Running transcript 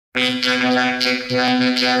It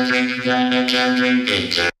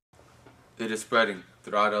is spreading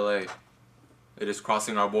throughout LA. It is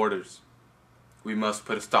crossing our borders. We must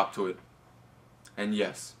put a stop to it. And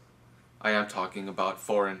yes, I am talking about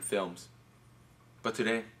foreign films. But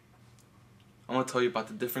today, I want to tell you about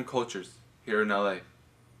the different cultures here in LA.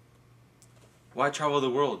 Why travel the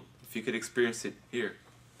world if you could experience it here?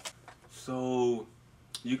 So,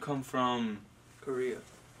 you come from Korea.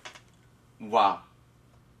 Wow.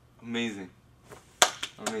 Amazing.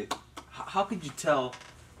 How could you tell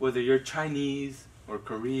whether you're Chinese or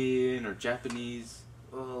Korean or Japanese?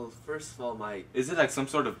 Well, first of all, Is it like some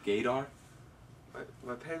sort of gaydar?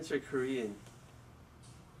 my parents are Korean.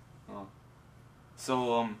 Oh.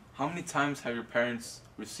 So, how many times have your parents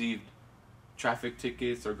received traffic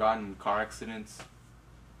tickets or gotten in car accidents?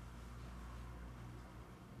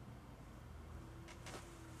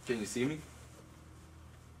 Can you see me?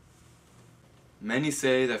 Many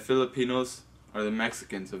say that Filipinos are the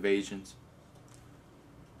Mexicans of Asians.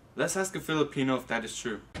 Let's ask a Filipino if that is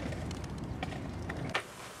true.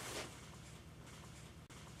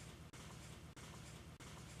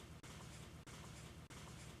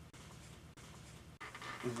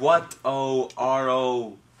 What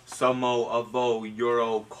are some of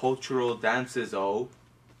Euro cultural dances The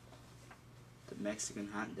Mexican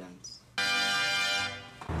hot dance.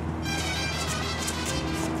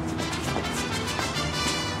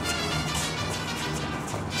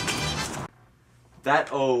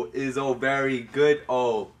 That is very good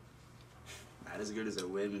Not as good as a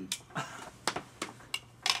women.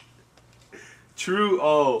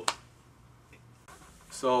 True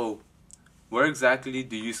So, where exactly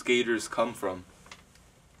do you skaters come from?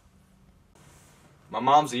 My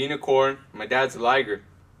mom's a unicorn, my dad's a liger.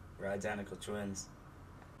 We're identical twins.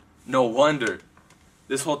 No wonder.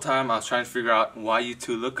 This whole time I was trying to figure out why you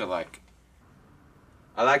two look alike.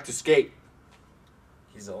 I like to skate.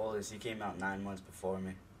 He's the oldest. He came out 9 months before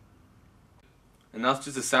me. And that's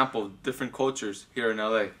just a sample of different cultures here in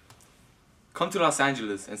LA. Come to Los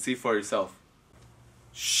Angeles and see for yourself.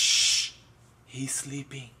 Shh! He's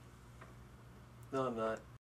sleeping. No, I'm not.